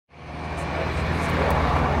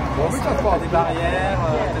des barrières,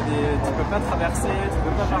 tu peux pas traverser, tu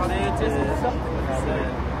peux pas parler,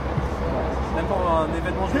 même pour un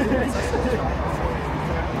événement juridique, ça c'est différent.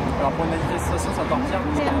 Alors pour une manifestation, c'est encore pire.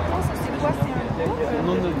 Mais en France, c'est quoi? C'est un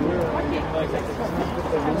nom de deux. Ok.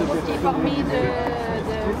 C'est formé de...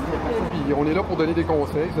 On est là pour donner des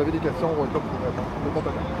conseils. Si vous avez des questions, on va être là pour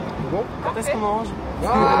répondre. C'est bon? Quand est-ce qu'on mange?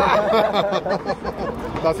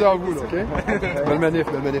 Attention à vous, là, OK? Belle manif,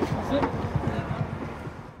 belle manif.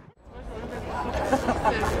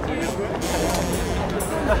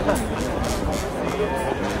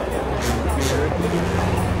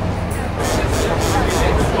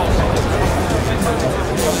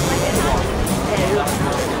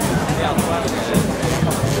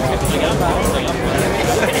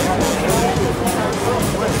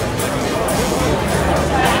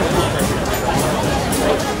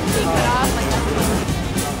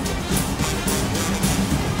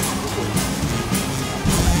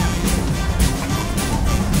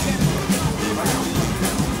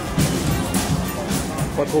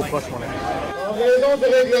 Pas trop proche, mon ami. En raison du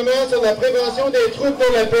règlement sur la prévention des troubles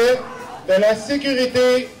pour la paix, de la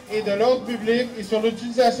sécurité et de l'ordre public et sur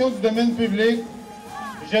l'utilisation du domaine public,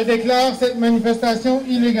 je déclare cette manifestation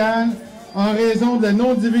illégale en raison de la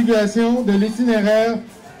non-divulgation de l'itinéraire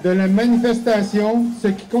de la manifestation, ce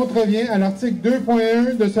qui contrevient à l'article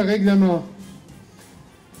 2.1 de ce règlement.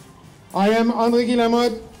 I am André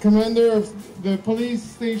Guilamotte, commander of the police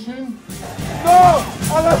station. Non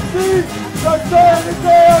à la Suisse, la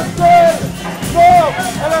CNCSC. Non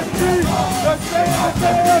à la Suisse, la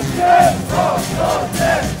CNCSC.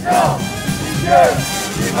 Protection, Dieu,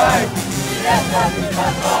 divine,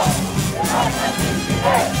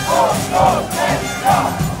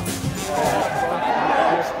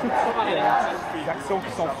 Les actions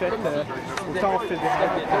qui sont faites autant au fédéral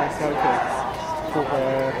que provincial pour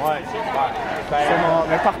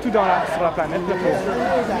mais partout sur la planète là,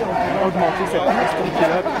 pour augmenter cette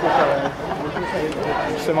activité-là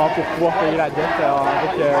justement pour pouvoir payer la dette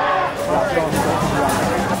avec l'argent.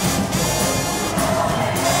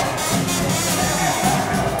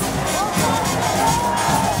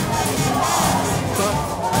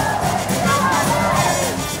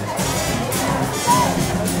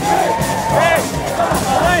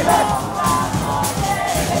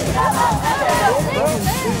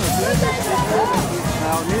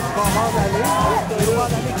 Alors, on est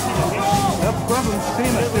là, pourquoi vous me poussez,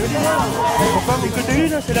 monsieur? Pourquoi vous écoutez,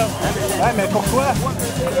 là, c'est là? Ouais, mais pourquoi?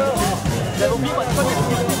 J'avais oublié votre code.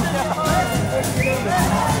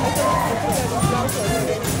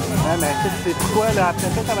 Ouais, mais c'est quoi, là? Après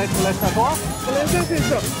ça, ça va être le savoir? Pour l'instant, c'est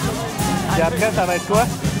ça. Et après, ça va être quoi?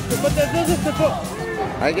 Je peux pas te dire, je sais pas.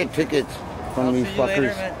 I get tickets from these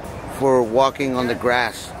fuckers for walking on the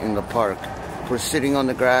grass in the park. For sitting on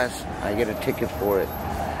the grass, I get a ticket for it.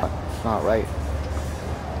 It's not right.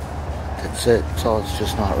 That's it. So it's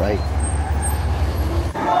just not right.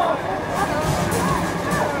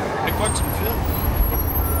 Mais quoi tu me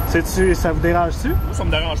Sais-tu, ça vous dérange-tu? Moi, ça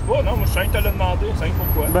me dérange pas, non? Moi, je suis te le demander. C'est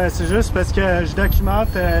pourquoi? Ben, c'est juste parce que je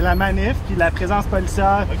documente la manif, puis la présence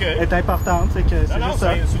policière est importante. C'est que c'est juste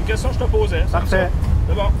ça. C'est une question que je te posais. Parfait.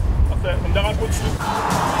 C'est bon. Parfait. Ça me dérange pas du tout.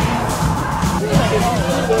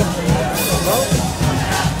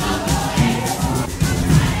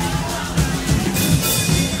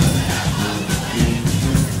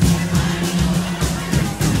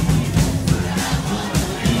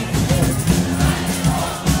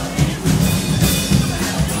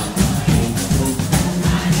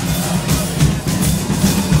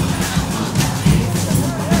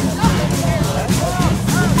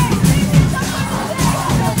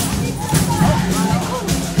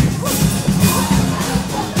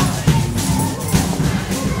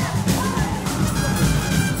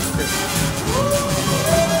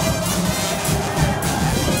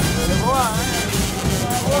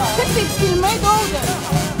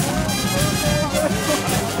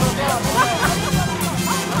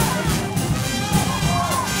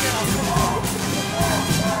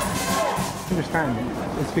 Understand,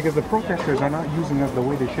 it's because the protesters are not using us the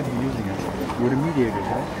way they should be using us. We're the mediators,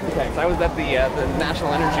 right? Okay, so I was at the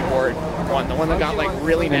National Energy Board one, the one that got like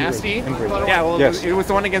really nasty. Enbridge. Yeah, well, yes. it was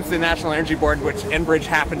the one against the National Energy Board, which Enbridge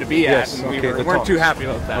happened to be at. Yes, And we okay, weren't too happy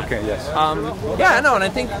about that. Okay, yes. Yeah, no, and I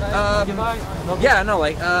think, yeah, no,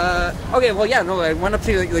 like, okay, well, yeah, no, I went up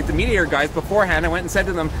to like the mediator guys beforehand. I went and said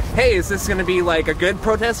to them, hey, is this going to be like a good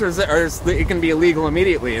protest, or is it going to be illegal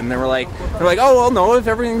immediately? And they were like, oh, well, no, if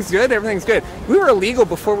everything's good, everything's good. We were illegal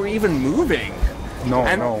before we were even moving. No,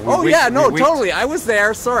 and, no. Totally. I was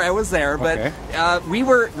there. Sorry, I was there. But we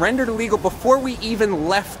were rendered illegal before we even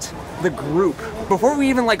left the group before we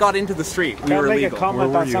even like got into the street. We were make illegal. a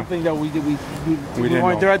comment on something that we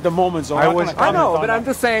weren't there at the moment. So I know, but I'm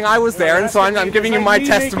just saying I was there, and so I'm giving you my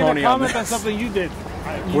testimony on this. Comment on something you did.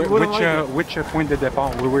 Which point de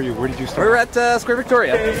départ? Where were you? Where did you start? We were at Square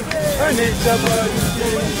Victoria.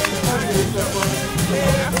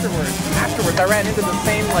 Afterwards, I ran into the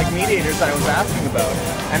same like mediators that I was asking about,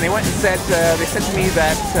 and they went and said they said to me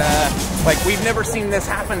that like we've never seen this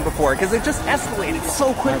happen before because it just escalated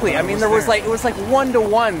so quickly. I mean, it was like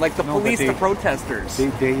 1-to-1, like the police to protesters. They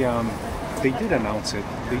did announce it.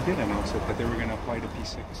 They did announce it that they were going to apply to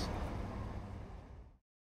P6.